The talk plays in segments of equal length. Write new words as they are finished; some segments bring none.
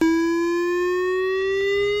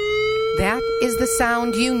That is the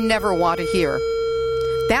sound you never want to hear.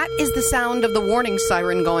 That is the sound of the warning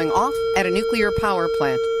siren going off at a nuclear power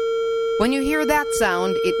plant. When you hear that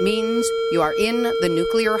sound, it means you are in the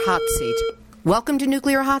nuclear hot seat. Welcome to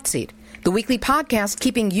Nuclear Hot Seat, the weekly podcast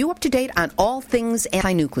keeping you up to date on all things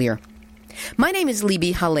anti-nuclear. My name is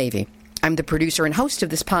Libbe HaLevy. I'm the producer and host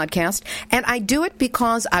of this podcast, and I do it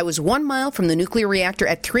because I was 1 mile from the nuclear reactor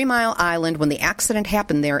at 3 Mile Island when the accident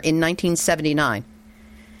happened there in 1979.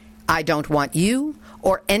 I don't want you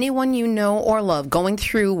or anyone you know or love going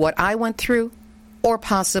through what I went through, or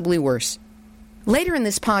possibly worse. Later in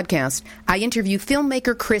this podcast, I interview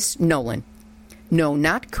filmmaker Chris Nolan. No,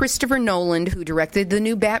 not Christopher Nolan, who directed the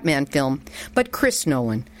new Batman film, but Chris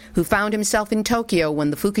Nolan, who found himself in Tokyo when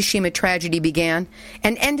the Fukushima tragedy began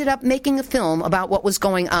and ended up making a film about what was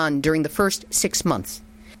going on during the first 6 months.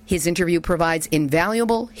 His interview provides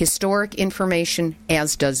invaluable historic information,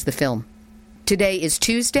 as does the film. Today is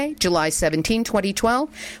Tuesday, July 17, 2012,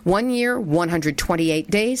 1 year, 128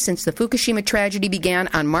 days since the Fukushima tragedy began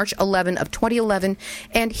on March 11 of 2011,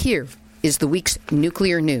 and here is the week's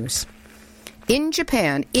nuclear news. In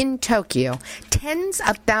Japan, in Tokyo, tens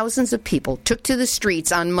of thousands of people took to the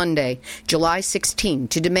streets on Monday, July 16,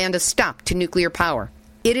 to demand a stop to nuclear power.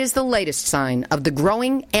 It is the latest sign of the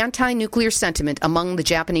growing anti-nuclear sentiment among the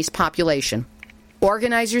Japanese population.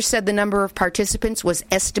 Organizers said the number of participants was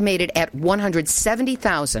estimated at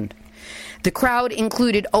 170,000. The crowd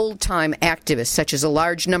included old-time activists, such as a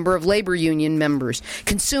large number of labor union members,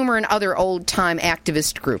 consumer and other old-time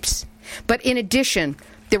activist groups. But in addition,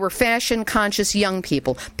 there were fashion-conscious young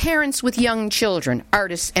people, parents with young children,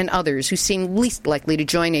 artists, and others who seemed least likely to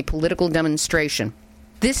join a political demonstration.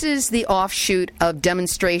 This is the offshoot of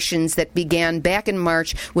demonstrations that began back in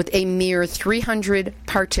March with a mere 300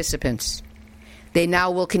 participants. They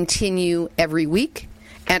now will continue every week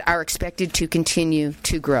and are expected to continue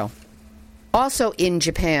to grow. Also in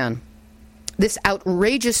Japan, this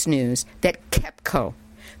outrageous news that KEPCO,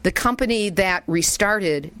 the company that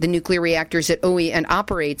restarted the nuclear reactors at Oi and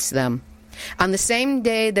operates them, on the same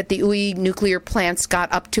day that the Oi nuclear plants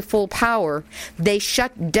got up to full power, they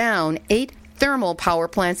shut down 8 thermal power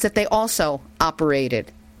plants that they also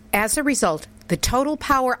operated. As a result, the total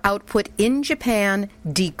power output in Japan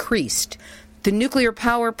decreased. The nuclear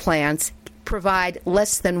power plants provide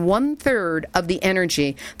less than 1/3 of the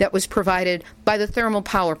energy that was provided by the thermal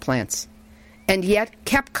power plants. And yet,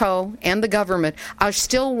 KEPCO and the government are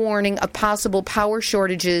still warning of possible power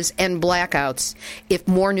shortages and blackouts if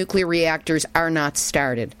more nuclear reactors are not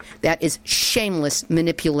started. That is shameless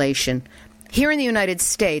manipulation. Here in the United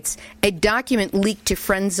States, a document leaked to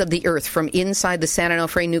Friends of the Earth from inside the San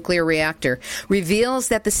Onofre nuclear reactor reveals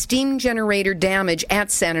that the steam generator damage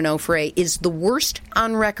at San Onofre is the worst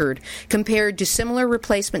on record compared to similar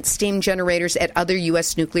replacement steam generators at other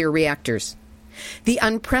U.S. nuclear reactors. The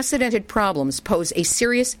unprecedented problems pose a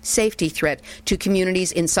serious safety threat to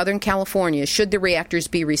communities in Southern California should the reactors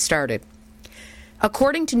be restarted.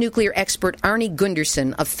 According to nuclear expert Arnie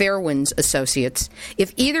Gunderson of Fairewinds Associates,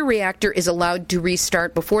 if either reactor is allowed to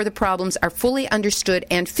restart before the problems are fully understood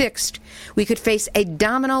and fixed, we could face a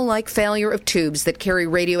domino-like failure of tubes that carry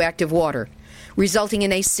radioactive water, resulting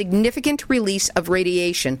in a significant release of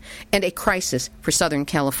radiation and a crisis for Southern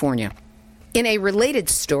California. In a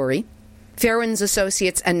related story, Fairewinds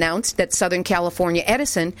Associates announced that Southern California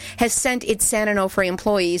Edison has sent its San Onofre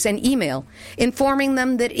employees an email informing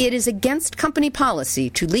them that it is against company policy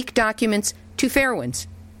to leak documents to Fairewinds.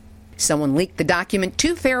 Someone leaked the document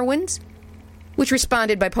to Fairewinds, which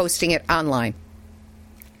responded by posting it online.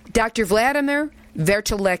 Dr. Vladimir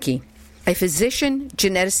Vertelecki, a physician,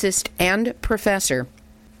 geneticist, and professor,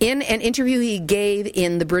 in an interview he gave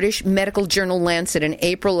in the British medical journal Lancet in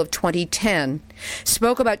April of 2010,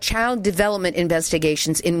 spoke about child development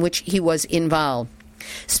investigations in which he was involved.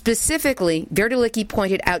 Specifically, Vertelecki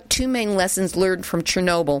pointed out 2 main lessons learned from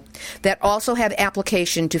Chernobyl that also have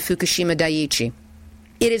application to Fukushima Daiichi.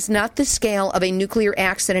 It is not the scale of a nuclear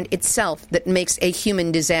accident itself that makes a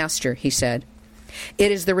human disaster, he said.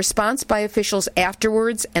 It is the response by officials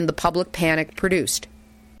afterwards and the public panic produced.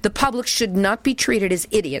 The public should not be treated as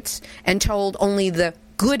idiots and told only the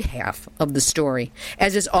good half of the story,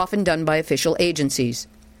 as is often done by official agencies.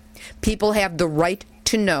 People have the right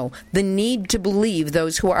to know, the need to believe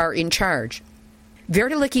those who are in charge.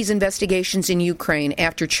 Vertelecki's investigations in Ukraine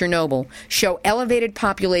after Chernobyl show elevated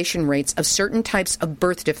population rates of certain types of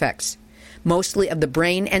birth defects, mostly of the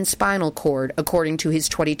brain and spinal cord, according to his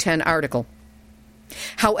 2010 article.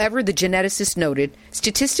 However, the geneticist noted,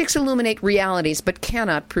 statistics illuminate realities but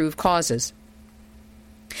cannot prove causes.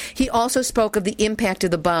 He also spoke of the impact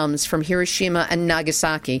of the bombs from Hiroshima and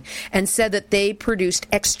Nagasaki and said that they produced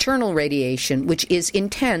external radiation, which is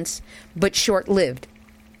intense but short-lived.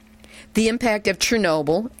 The impact of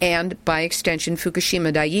Chernobyl and, by extension,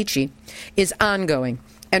 Fukushima Daiichi is ongoing,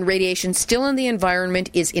 and radiation still in the environment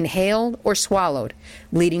is inhaled or swallowed,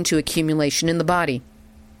 leading to accumulation in the body.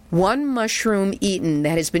 One mushroom eaten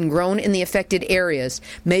that has been grown in the affected areas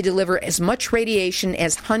may deliver as much radiation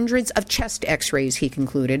as hundreds of chest x-rays, he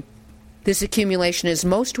concluded. This accumulation is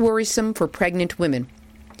most worrisome for pregnant women.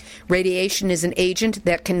 Radiation is an agent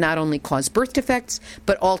that can not only cause birth defects,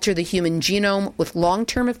 but alter the human genome with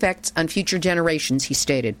long-term effects on future generations, he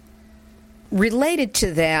stated. Related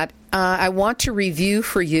to that, I want to review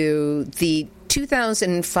for you the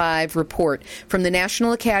 2005 report from the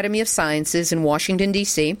National Academy of Sciences in Washington,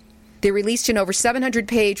 D.C. They released an over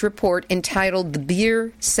 700-page report entitled the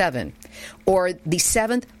BEIR 7, or the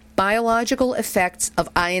Seventh Biological Effects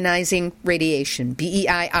of Ionizing Radiation,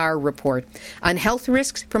 BEIR report, on health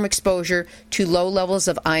risks from exposure to low levels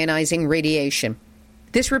of ionizing radiation.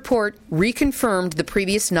 This report reconfirmed the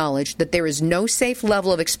previous knowledge that there is no safe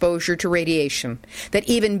level of exposure to radiation, that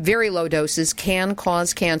even very low doses can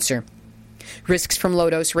cause cancer. Risks from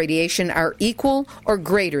low-dose radiation are equal or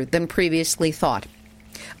greater than previously thought.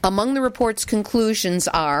 Among the report's conclusions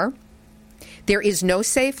are: there is no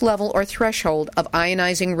safe level or threshold of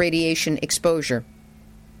ionizing radiation exposure.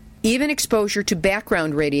 Even exposure to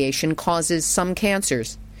background radiation causes some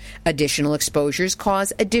cancers. Additional exposures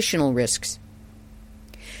cause additional risks.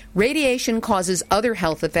 Radiation causes other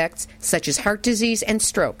health effects such as heart disease and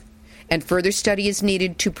stroke, and further study is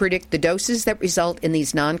needed to predict the doses that result in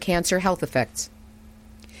these non-cancer health effects.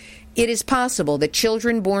 It is possible that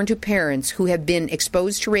children born to parents who have been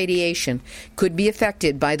exposed to radiation could be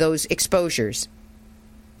affected by those exposures.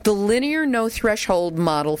 The linear no-threshold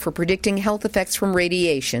model for predicting health effects from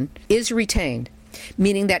radiation is retained,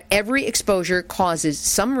 meaning that every exposure causes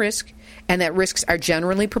some risk and that risks are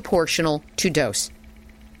generally proportional to dose.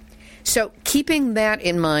 So, keeping that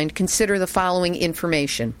in mind, consider the following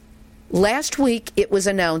information. Last week, it was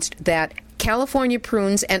announced that California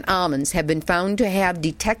prunes and almonds have been found to have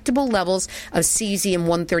detectable levels of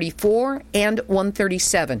cesium-134 and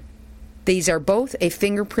 137. These are both a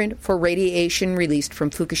fingerprint for radiation released from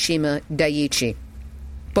Fukushima Daiichi.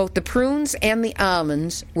 Both the prunes and the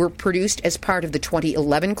almonds were produced as part of the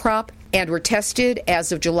 2011 crop and were tested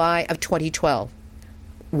as of July of 2012.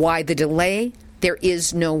 Why the delay? There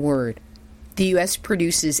is no word. The U.S.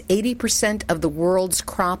 produces 80% of the world's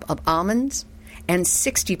crop of almonds and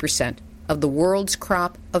 60% of the world's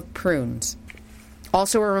crop of prunes.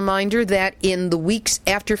 Also a reminder that in the weeks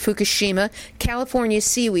after Fukushima, California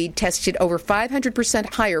seaweed tested over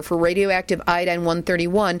 500% higher for radioactive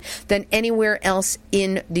iodine-131 than anywhere else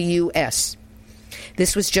in the U.S.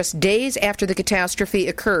 This was just days after the catastrophe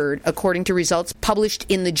occurred, according to results published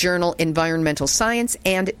in the journal Environmental Science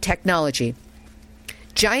and Technology.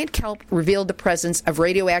 Giant kelp revealed the presence of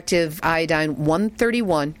radioactive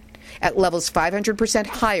iodine-131 at levels 500%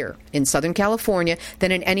 higher in Southern California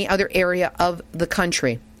than in any other area of the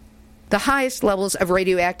country. The highest levels of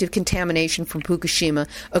radioactive contamination from Fukushima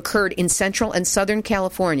occurred in Central and Southern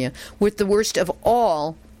California, with the worst of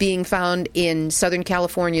all being found in Southern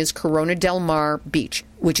California's Corona del Mar Beach,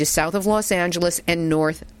 which is south of Los Angeles and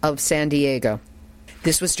north of San Diego.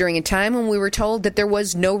 This was during a time when we were told that there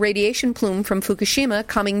was no radiation plume from Fukushima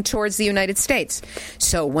coming towards the United States.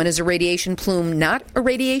 So when is a radiation plume not a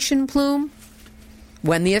radiation plume?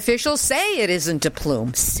 When the officials say it isn't a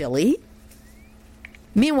plume. Silly.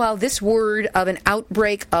 Meanwhile, this word of an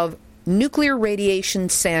outbreak of nuclear radiation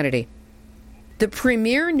sanity. The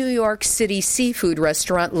premier New York City seafood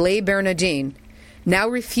restaurant Les Bernardines now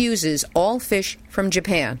refuses all fish from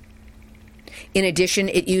Japan. In addition,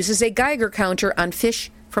 it uses a Geiger counter on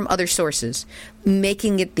fish from other sources,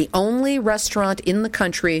 making it the only restaurant in the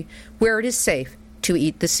country where it is safe to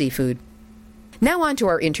eat the seafood. Now on to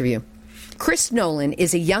our interview. Chris Nolan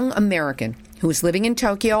is a young American who was living in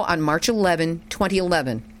Tokyo on March 11,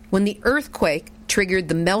 2011, when the earthquake triggered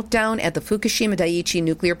the meltdown at the Fukushima Daiichi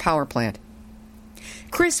nuclear power plant.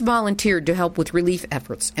 Chris volunteered to help with relief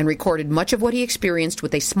efforts and recorded much of what he experienced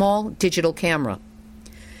with a small digital camera.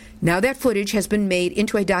 Now that footage has been made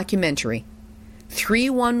into a documentary,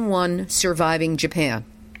 311 Surviving Japan.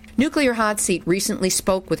 Nuclear Hot Seat recently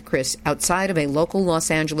spoke with Chris outside of a local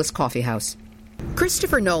Los Angeles coffee house.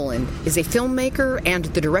 Christopher Nolan is a filmmaker and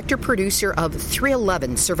the director-producer of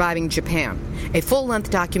 311 Surviving Japan, a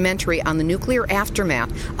full-length documentary on the nuclear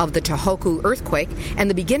aftermath of the Tohoku earthquake and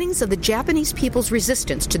the beginnings of the Japanese people's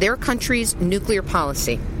resistance to their country's nuclear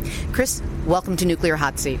policy. Chris, welcome to Nuclear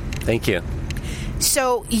Hot Seat. Thank you.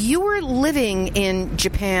 So you were living in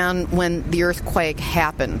Japan when the earthquake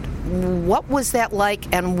happened. What was that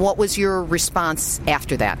like, and what was your response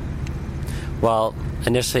after that? Well,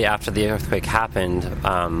 initially after the earthquake happened,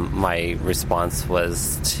 my response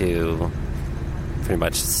was to pretty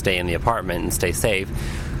much stay in the apartment and stay safe.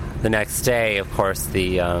 The next day, of course,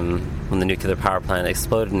 when the nuclear power plant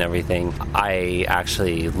exploded and everything, I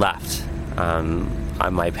actually left.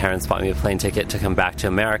 My parents bought me a plane ticket to come back to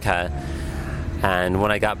America. And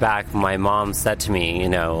when I got back, my mom said to me,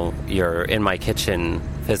 you're in my kitchen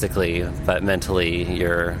physically, but mentally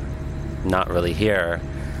you're not really here.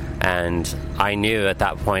 And I knew at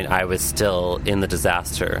that point I was still in the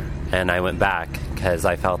disaster. And I went back because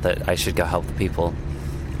I felt that I should go help the people.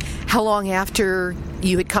 How long after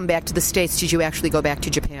you had come back to the States did you actually go back to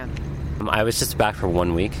Japan? I was just back for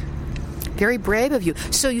 1 week. Very brave of you.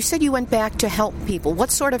 So you said you went back to help people. What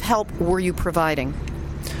sort of help were you providing?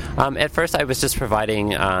 At first, I was just providing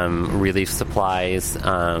relief supplies,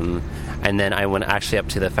 and then I went actually up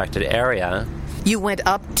to the affected area. You went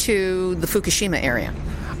up to the Fukushima area?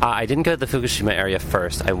 I didn't go to the Fukushima area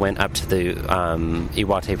first. I went up to the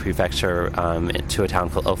Iwate Prefecture to a town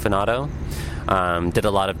called Ofinato. Did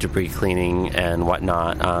a lot of debris cleaning and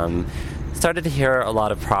whatnot. Started to hear a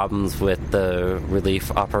lot of problems with the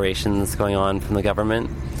relief operations going on from the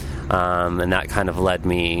government, and that kind of led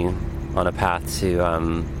me on a path to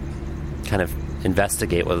kind of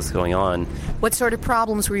investigate what was going on. What sort of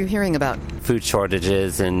problems were you hearing about? Food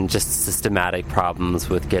shortages and just systematic problems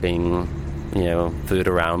with getting, food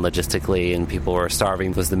around logistically, and people were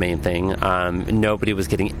starving was the main thing. Nobody was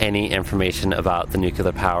getting any information about the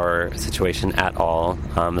nuclear power situation at all,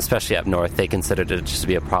 especially up north. They considered it just to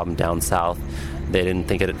be a problem down south. They didn't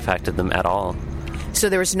think it affected them at all. So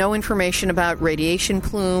there was no information about radiation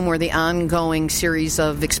plume or the ongoing series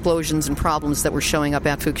of explosions and problems that were showing up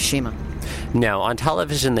at Fukushima? No. On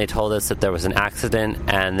television, they told us that there was an accident,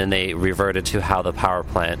 and then they reverted to how the power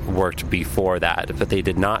plant worked before that. But they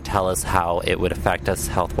did not tell us how it would affect us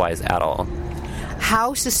health-wise at all.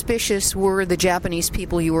 How suspicious were the Japanese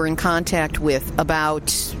people you were in contact with about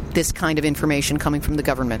this kind of information coming from the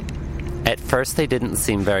government? At first, they didn't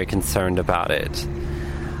seem very concerned about it.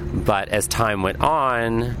 But as time went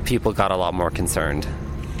on, people got a lot more concerned.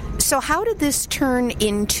 So how did this turn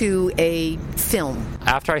into a film?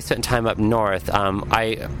 After I spent time up north,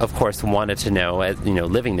 I, of course, wanted to know,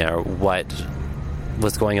 living there, what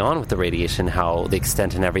was going on with the radiation, how the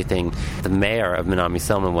extent and everything. The mayor of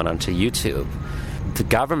Minami-Somen went onto YouTube. The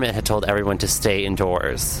government had told everyone to stay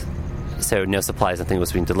indoors, so no supplies, nothing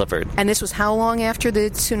was being delivered. And this was how long after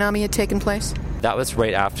the tsunami had taken place? That was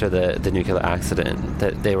right after the nuclear accident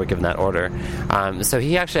that they were given that order. So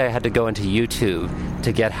he actually had to go into YouTube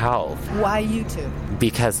to get help. Why YouTube?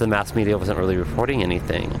 Because the mass media wasn't really reporting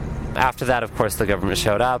anything. After that, of course, the government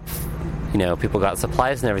showed up. People got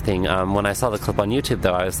supplies and everything. When I saw the clip on YouTube,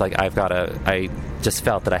 though, I was like, I just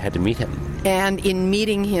felt that I had to meet him. And in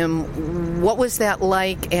meeting him, what was that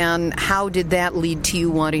like, and how did that lead to you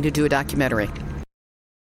wanting to do a documentary?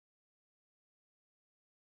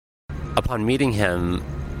 Upon meeting him,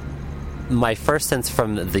 my first sense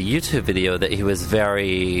from the YouTube video that he was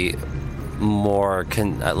very more,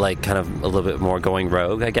 kind of a little bit more going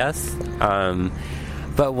rogue, I guess.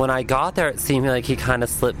 But when I got there, it seemed like he kind of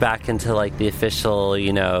slipped back into the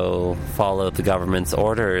official, follow the government's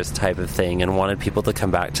orders type of thing, and wanted people to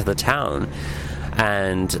come back to the town.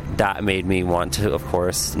 And that made me want to, of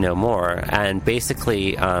course, know more. And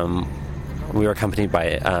basically, we were accompanied by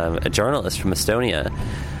a journalist from Estonia,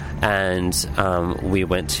 and we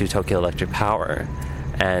went to Tokyo Electric Power.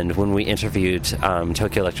 And when we interviewed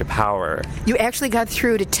Tokyo Electric Power... You actually got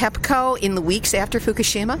through to TEPCO in the weeks after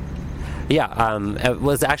Fukushima? Yeah, it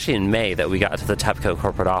was actually in May that we got to the TEPCO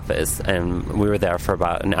corporate office, and we were there for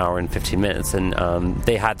about an hour and 15 minutes, and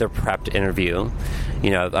they had their prepped interview,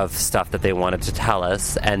 of stuff that they wanted to tell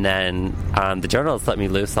us, and then the journalists let me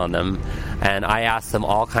loose on them, and I asked them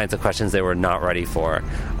all kinds of questions they were not ready for.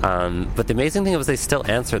 But the amazing thing was they still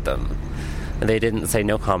answered them. They didn't say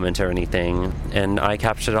no comment or anything, and I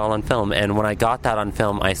captured it all on film. And when I got that on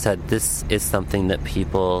film, I said, this is something that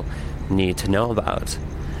people need to know about.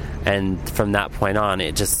 And from that point on,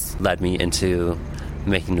 it just led me into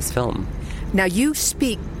making this film. Now, you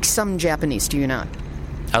speak some Japanese, do you not?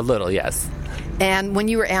 A little, yes. And when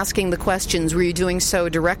you were asking the questions, were you doing so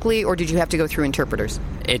directly, or did you have to go through interpreters?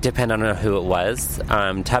 It depended on who it was.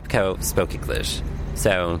 TEPCO spoke English.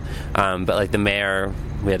 So, but the mayor,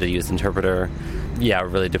 we had to use interpreter. Yeah, it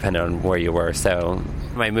really depended on where you were. So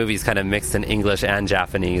my movie's kind of mixed in English and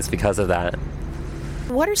Japanese because of that.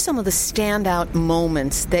 What are some of the standout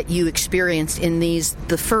moments that you experienced in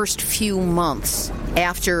the first few months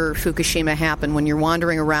after Fukushima happened, when you're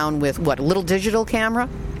wandering around with, a little digital camera?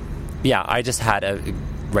 Yeah, I just had a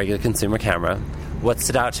regular consumer camera. What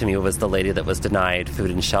stood out to me was the lady that was denied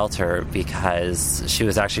food and shelter because she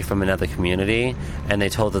was actually from another community, and they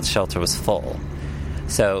told that the shelter was full.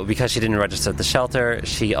 So because she didn't register at the shelter,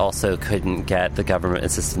 she also couldn't get the government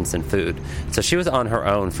assistance in food. So she was on her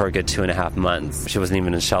own for a good 2.5 months. She wasn't even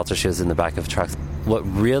in a shelter. She was in the back of trucks. What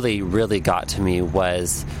really, really got to me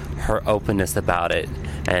was her openness about it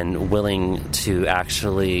and willing to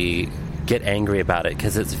actually get angry about it,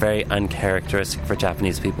 because it's very uncharacteristic for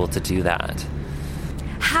Japanese people to do that.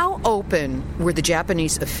 How open were the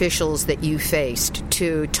Japanese officials that you faced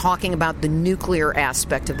to talking about the nuclear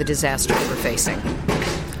aspect of the disaster you were facing?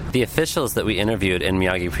 The officials that we interviewed in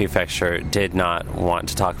Miyagi Prefecture did not want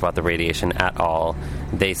to talk about the radiation at all.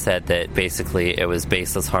 They said that basically it was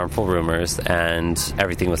baseless, harmful rumors and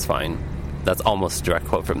everything was fine. That's almost a direct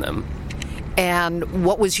quote from them. And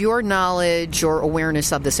what was your knowledge or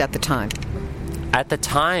awareness of this at the time? At the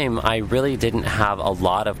time, I really didn't have a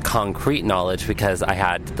lot of concrete knowledge because I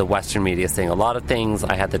had the Western media saying a lot of things.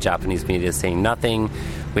 I had the Japanese media saying nothing.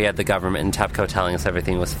 We had the government in TEPCO telling us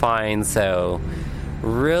everything was fine. So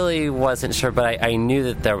really wasn't sure, but I knew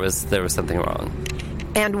that there was something wrong.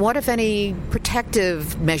 And what, if any,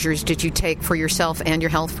 protective measures did you take for yourself and your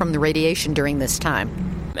health from the radiation during this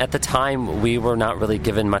time? At the time, we were not really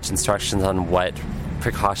given much instructions on what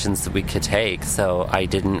precautions that we could take, so I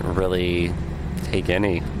didn't really take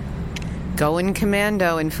any. Going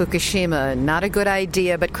commando in Fukushima, not a good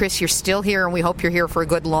idea, but Chris, you're still here, and we hope you're here for a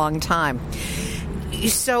good long time.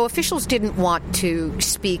 So officials didn't want to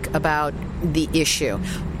speak about the issue.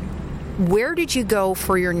 Where did you go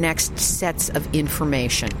for your next sets of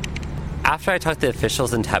information? After I talked to the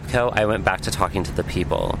officials in TEPCO, I went back to talking to the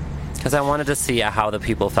people, because I wanted to see how the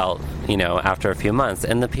people felt, after a few months,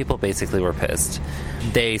 and the people basically were pissed.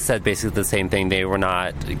 They said basically the same thing. They were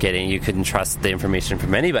not you couldn't trust the information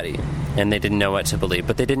from anybody, and they didn't know what to believe,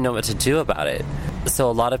 but they didn't know what to do about it. So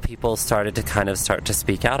a lot of people started to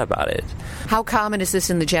speak out about it. How common is this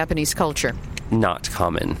in the Japanese culture? Not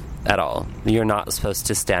common at all. You're not supposed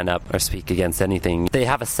to stand up or speak against anything. They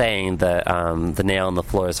have a saying that the nail on the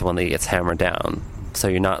floor is the one that gets hammered down, so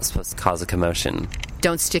you're not supposed to cause a commotion.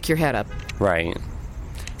 Don't stick your head up. Right.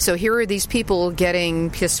 So here are these people getting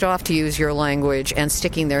pissed off, to use your language, and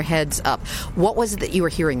sticking their heads up. What was it that you were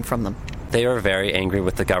hearing from them? They were very angry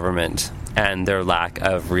with the government and their lack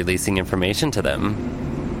of releasing information to them.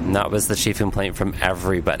 And that was the chief complaint from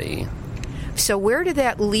everybody. So where did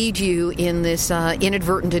that lead you in this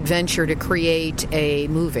inadvertent adventure to create a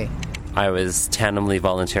movie? I was tandemly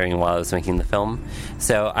volunteering while I was making the film.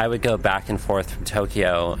 So I would go back and forth from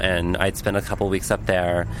Tokyo, and I'd spend a couple weeks up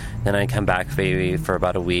there. Then I'd come back maybe for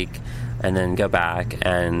about a week, and then go back,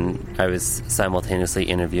 and I was simultaneously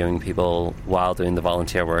interviewing people while doing the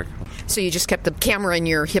volunteer work. So you just kept the camera in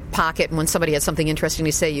your hip pocket, and when somebody had something interesting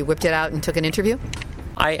to say, you whipped it out and took an interview?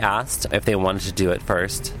 I asked if they wanted to do it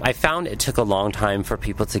first. I found it took a long time for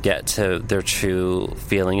people to get to their true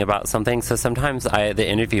feeling about something, so sometimes the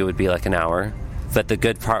interview would be like an hour, but the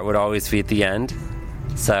good part would always be at the end.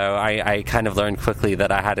 So I kind of learned quickly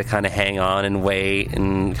that I had to kind of hang on and wait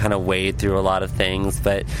and kind of wade through a lot of things,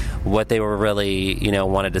 but what they were really,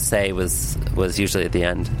 wanted to say was usually at the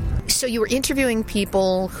end. So you were interviewing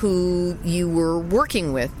people who you were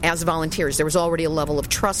working with as volunteers. There was already a level of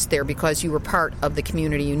trust there because you were part of the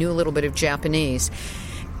community. You knew a little bit of Japanese.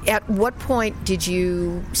 At what point did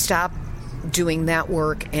you stop doing that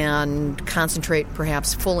work and concentrate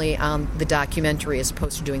perhaps fully on the documentary as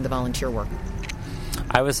opposed to doing the volunteer work?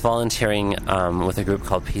 I was volunteering with a group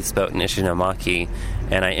called Peace Boat in Ishinomaki,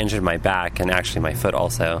 and I injured my back and actually my foot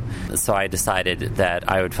also. So I decided that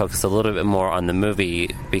I would focus a little bit more on the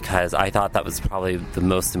movie because I thought that was probably the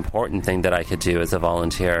most important thing that I could do as a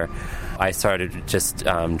volunteer. I started just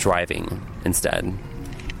driving instead.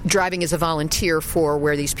 Driving as a volunteer for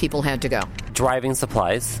where these people had to go? Driving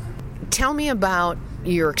supplies. Tell me about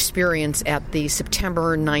your experience at the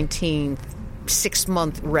September 19th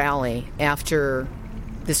 6-month rally after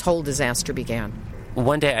this whole disaster began.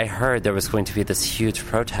 One day I heard there was going to be this huge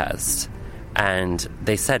protest, and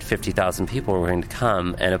they said 50,000 people were going to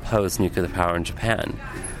come and oppose nuclear power in Japan.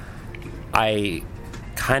 I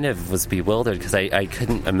kind of was bewildered because I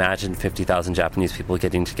couldn't imagine 50,000 Japanese people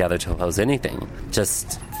getting together to oppose anything,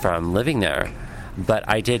 just from living there. But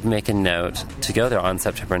I did make a note to go there on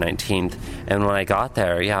September 19th, and when I got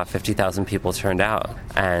there, 50,000 people turned out,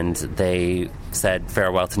 and they said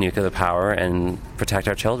farewell to nuclear power and protect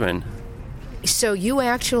our children. So you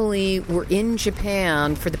actually were in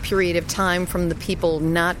Japan for the period of time from the people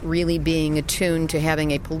not really being attuned to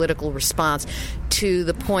having a political response to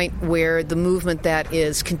the point where the movement that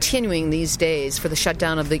is continuing these days for the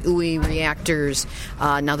shutdown of the Ui reactors,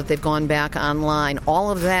 now that they've gone back online,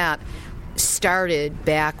 all of that started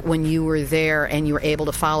back when you were there and you were able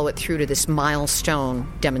to follow it through to this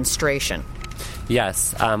milestone demonstration.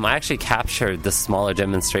 Yes, I actually captured the smaller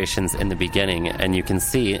demonstrations in the beginning, and you can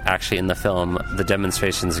see, actually, in the film, the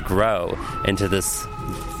demonstrations grow into this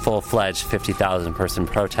full-fledged 50,000-person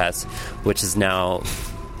protest, which is now,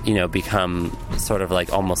 become sort of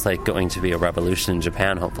like almost like going to be a revolution in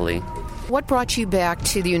Japan, hopefully. What brought you back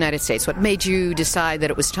to the United States? What made you decide that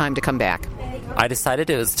it was time to come back? I decided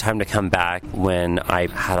it was time to come back when I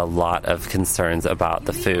had a lot of concerns about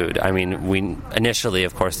the food. I mean, we initially,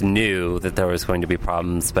 of course, knew that there was going to be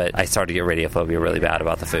problems, but I started to get radiophobia really bad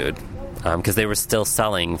about the food because they were still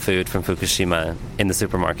selling food from Fukushima in the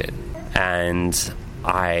supermarket. And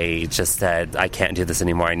I just said, I can't do this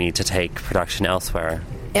anymore. I need to take production elsewhere.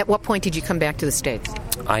 At what point did you come back to the States?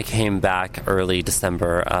 I came back early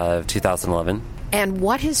December of 2011. And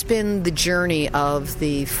what has been the journey of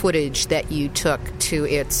the footage that you took to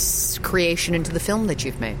its creation into the film that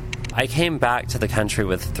you've made? I came back to the country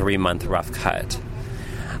with a 3-month rough cut.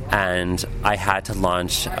 And I had to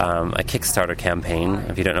launch a Kickstarter campaign,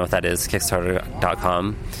 if you don't know what that is,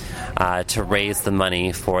 Kickstarter.com, to raise the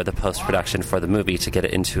money for the post-production for the movie to get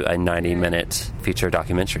it into a 90-minute feature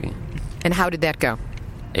documentary. And how did that go?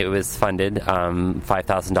 It was funded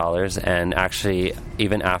 $5,000, and actually,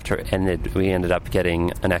 even after it ended, we ended up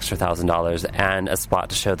getting an extra $1,000 and a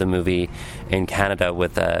spot to show the movie in Canada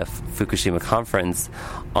with a Fukushima conference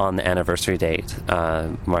on the anniversary date,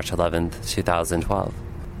 March 11th, 2012.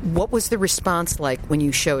 What was the response like when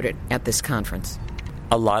you showed it at this conference?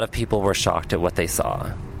 A lot of people were shocked at what they saw.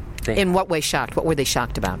 In what way shocked? What were they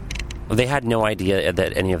shocked about? They had no idea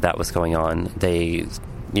that any of that was going on. They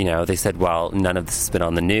said, well, none of this has been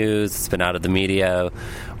on the news, it's been out of the media.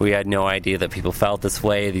 We had no idea that people felt this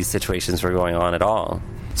way, these situations were going on at all.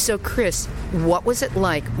 So, Chris, what was it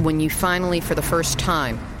like when you finally, for the first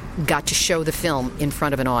time, got to show the film in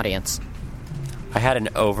front of an audience? I had an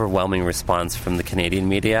overwhelming response from the Canadian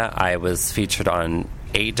media. I was featured on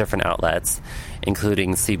 8 different outlets,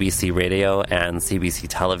 including CBC Radio and CBC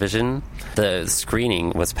Television. The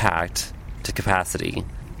screening was packed to capacity.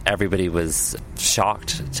 Everybody was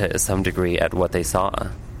shocked to some degree at what they saw.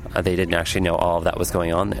 They didn't actually know all of that was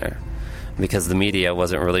going on there because the media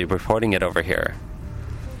wasn't really reporting it over here.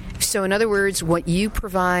 So, in other words, what you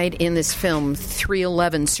provide in this film,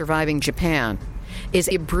 311 Surviving Japan, is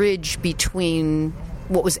a bridge between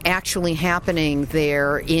what was actually happening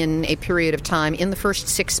there in a period of time in the first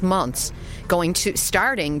 6 months,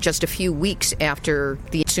 starting just a few weeks after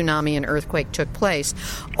the tsunami and earthquake took place,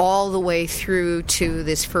 all the way through to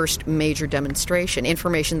this first major demonstration.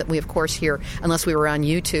 Information that we, of course, here, unless we were on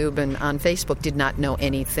YouTube and on Facebook, did not know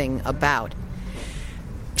anything about.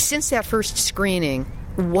 Since that first screening,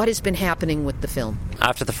 what has been happening with the film?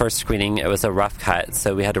 After the first screening, it was a rough cut,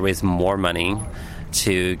 so we had to raise more money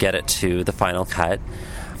to get it to the final cut.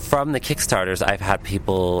 From the Kickstarters, I've had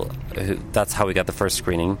people that's how we got the first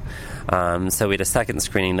screening. So we had a second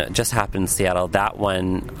screening that just happened in Seattle. That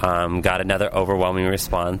one got another overwhelming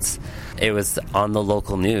response. It was on the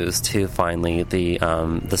local news, too, finally,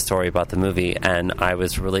 the story about the movie. And I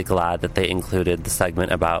was really glad that they included the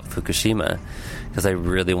segment about Fukushima, because I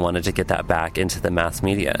really wanted to get that back into the mass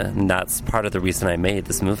media. And that's part of the reason I made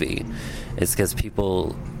this movie, is because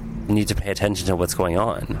people need to pay attention to what's going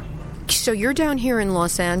on. So you're down here in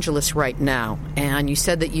Los Angeles right now, and you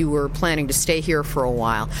said that you were planning to stay here for a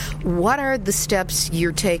while. What are the steps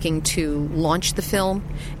you're taking to launch the film,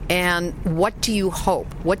 and what do you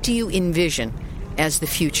hope, what do you envision as the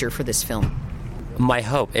future for this film? My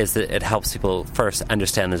hope is that it helps people first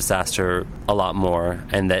understand the disaster a lot more,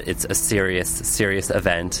 and that it's a serious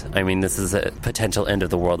event. I mean, this is a potential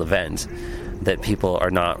end-of-the-world event that people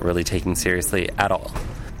are not really taking seriously at all.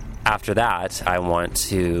 After that, I want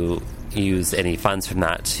to use any funds from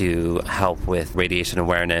that to help with radiation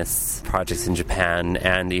awareness projects in Japan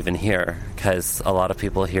and even here, because a lot of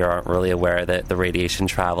people here aren't really aware that the radiation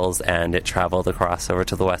travels, and it traveled across over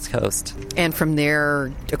to the West Coast. And from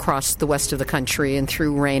there across the west of the country and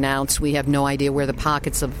through rainouts, we have no idea where the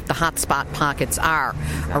hotspot pockets are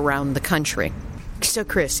around the country. So,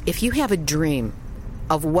 Chris, if you have a dream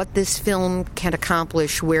of what this film can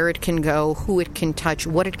accomplish, where it can go, who it can touch,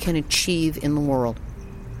 what it can achieve in the world,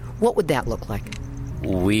 what would that look like?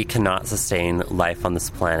 We cannot sustain life on this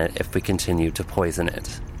planet if we continue to poison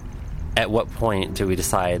it. at what point do we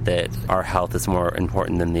decide that our health is more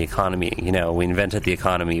important than the economy? You know, we invented the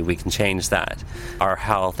economy, we can change that. Our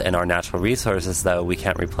health and our natural resources, though, we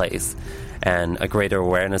can't replace. And a greater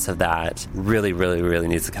awareness of that really, really, really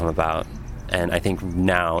needs to come about. And I think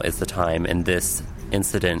now is the time, and this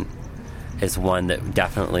incident is one that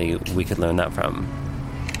definitely we could learn that from.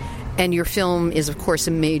 And your film is, of course,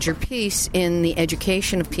 a major piece in the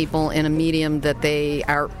education of people in a medium that they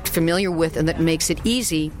are familiar with and that makes it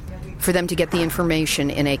easy for them to get the information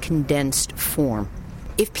in a condensed form.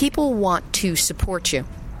 If people want to support you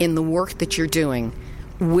in the work that you're doing,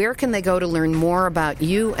 where can they go to learn more about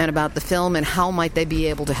you and about the film, and how might they be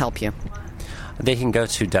able to help you? They can go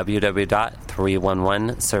to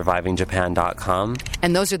www.311survivingjapan.com.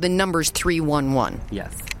 And those are the numbers 311.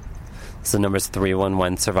 Yes. So the number's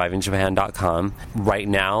 311survivingjapan.com. Right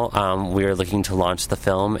now, we are looking to launch the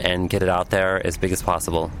film and get it out there as big as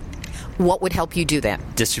possible. What would help you do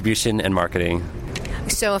that? Distribution and marketing.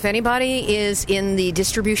 So if anybody is in the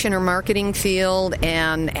distribution or marketing field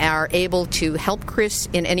and are able to help Chris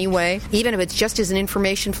in any way, even if it's just as an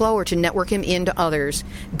information flow or to network him into others,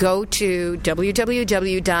 go to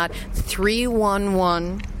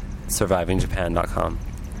www.311survivingjapan.com.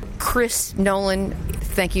 Chris Nolan,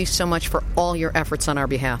 thank you so much for all your efforts on our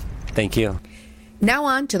behalf. Thank you. Now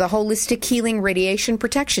on to the holistic healing radiation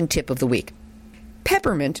protection tip of the week.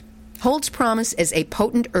 Peppermint holds promise as a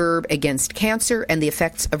potent herb against cancer and the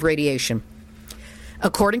effects of radiation.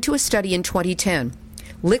 According to a study in 2010,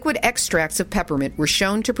 liquid extracts of peppermint were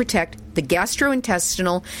shown to protect the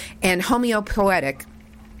gastrointestinal and homeopoietic,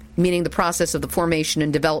 meaning the process of the formation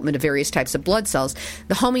and development of various types of blood cells,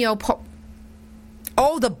 the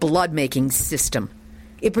blood-making system.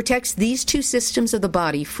 It protects these two systems of the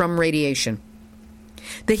body from radiation.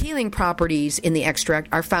 The healing properties in the extract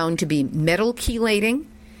are found to be metal chelating,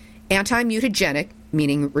 anti-mutagenic,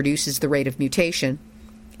 meaning it reduces the rate of mutation,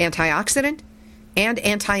 antioxidant, and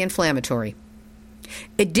anti-inflammatory.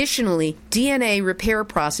 Additionally, DNA repair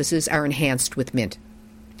processes are enhanced with mint.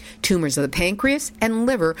 Tumors of the pancreas and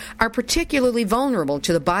liver are particularly vulnerable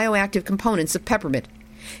to the bioactive components of peppermint.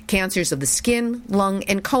 Cancers of the skin, lung,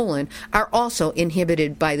 and colon are also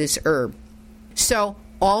inhibited by this herb. So,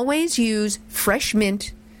 always use fresh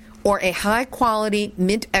mint or a high-quality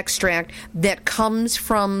mint extract that comes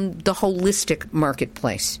from the holistic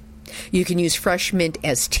marketplace. You can use fresh mint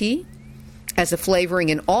as tea, as a flavoring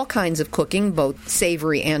in all kinds of cooking, both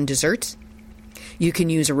savory and desserts. You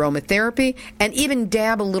can use aromatherapy and even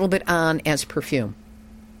dab a little bit on as perfume.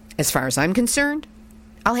 As far as I'm concerned,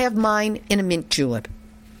 I'll have mine in a mint julep.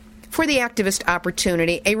 For the activist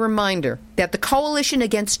opportunity, a reminder that the Coalition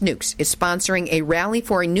Against Nukes is sponsoring a rally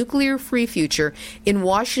for a nuclear-free future in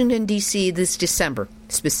Washington, D.C. this December,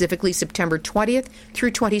 specifically September 20th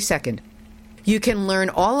through 22nd. You can learn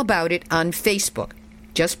all about it on Facebook.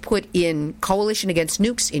 Just put in Coalition Against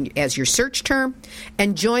Nukes as your search term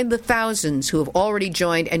and join the thousands who have already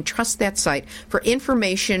joined, and trust that site for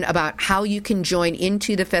information about how you can join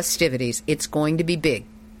into the festivities. It's going to be big.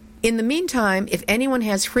 In the meantime, if anyone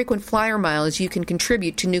has frequent flyer miles you can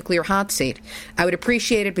contribute to Nuclear Hot Seat, I would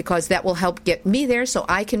appreciate it, because that will help get me there so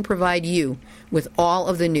I can provide you with all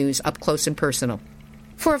of the news up close and personal.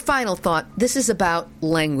 For a final thought, this is about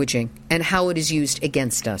languaging and how it is used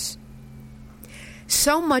against us.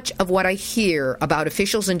 So much of what I hear about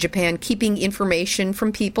officials in Japan keeping information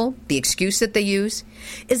from people, the excuse that they use,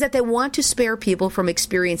 is that they want to spare people from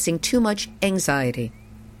experiencing too much anxiety.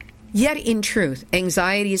 Yet, in truth,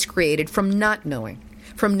 anxiety is created from not knowing,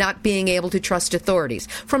 from not being able to trust authorities,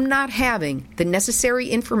 from not having the necessary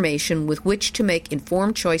information with which to make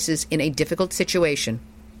informed choices in a difficult situation.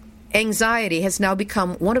 Anxiety has now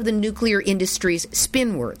become one of the nuclear industry's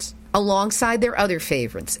spin words, alongside their other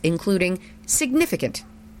favorites, including significant,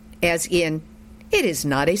 as in, it is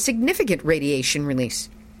not a significant radiation release.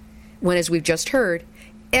 When, as we've just heard,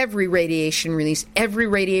 every radiation release, every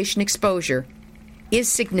radiation exposure is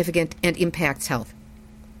significant and impacts health.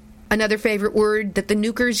 Another favorite word that the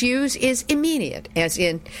nukers use is immediate, as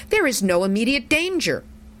in, there is no immediate danger,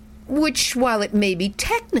 which, while it may be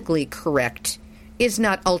technically correct, is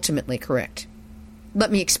not ultimately correct.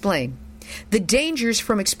 Let me explain. The dangers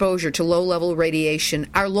from exposure to low-level radiation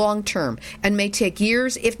are long-term and may take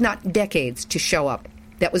years, if not decades, to show up.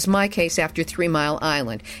 That was my case after 3 Mile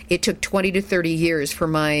Island. It took 20 to 30 years for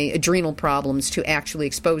my adrenal problems to actually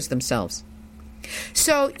expose themselves.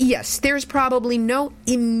 So, yes, there's probably no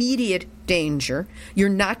immediate danger. You're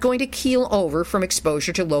not going to keel over from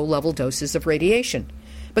exposure to low-level doses of radiation.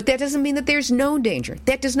 But that doesn't mean that there's no danger.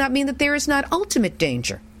 That does not mean that there is not ultimate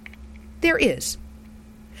danger. There is.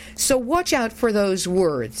 So watch out for those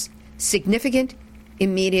words, significant,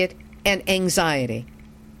 immediate, and anxiety.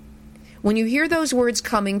 When you hear those words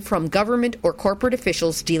coming from government or corporate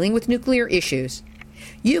officials dealing with nuclear issues,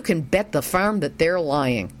 you can bet the farm that they're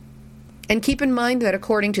lying. And keep in mind that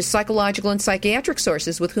according to psychological and psychiatric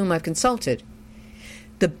sources with whom I've consulted,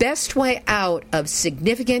 the best way out of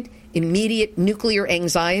significant, immediate nuclear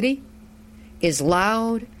anxiety is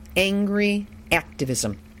loud, angry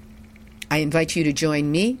activism. I invite you to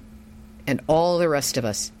join me and all the rest of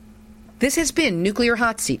us. This has been Nuclear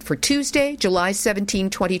Hot Seat for Tuesday, July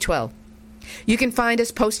 17, 2012. You can find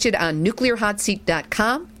us posted on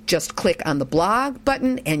nuclearhotseat.com. Just click on the blog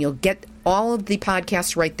button and you'll get all of the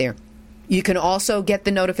podcasts right there. You can also get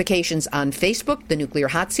the notifications on Facebook, the Nuclear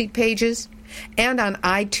Hot Seat pages, and on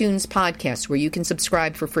iTunes Podcasts, where you can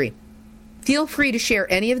subscribe for free. Feel free to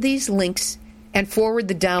share any of these links and forward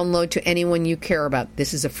the download to anyone you care about.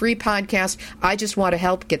 This is a free podcast. I just want to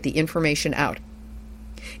help get the information out.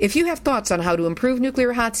 If you have thoughts on how to improve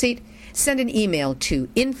Nuclear Hot Seat, send an email to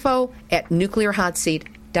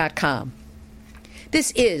info@nuclearhotseat.com.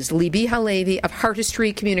 This is Libbe HaLevy of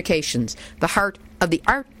Heartistry Communications, the heart of the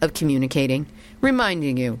art of communicating,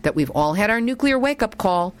 reminding you that we've all had our nuclear wake-up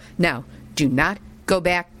call. Now, do not go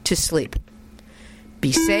back to sleep.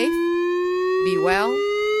 Be safe, be well,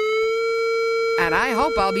 and I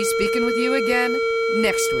hope I'll be speaking with you again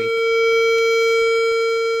next week.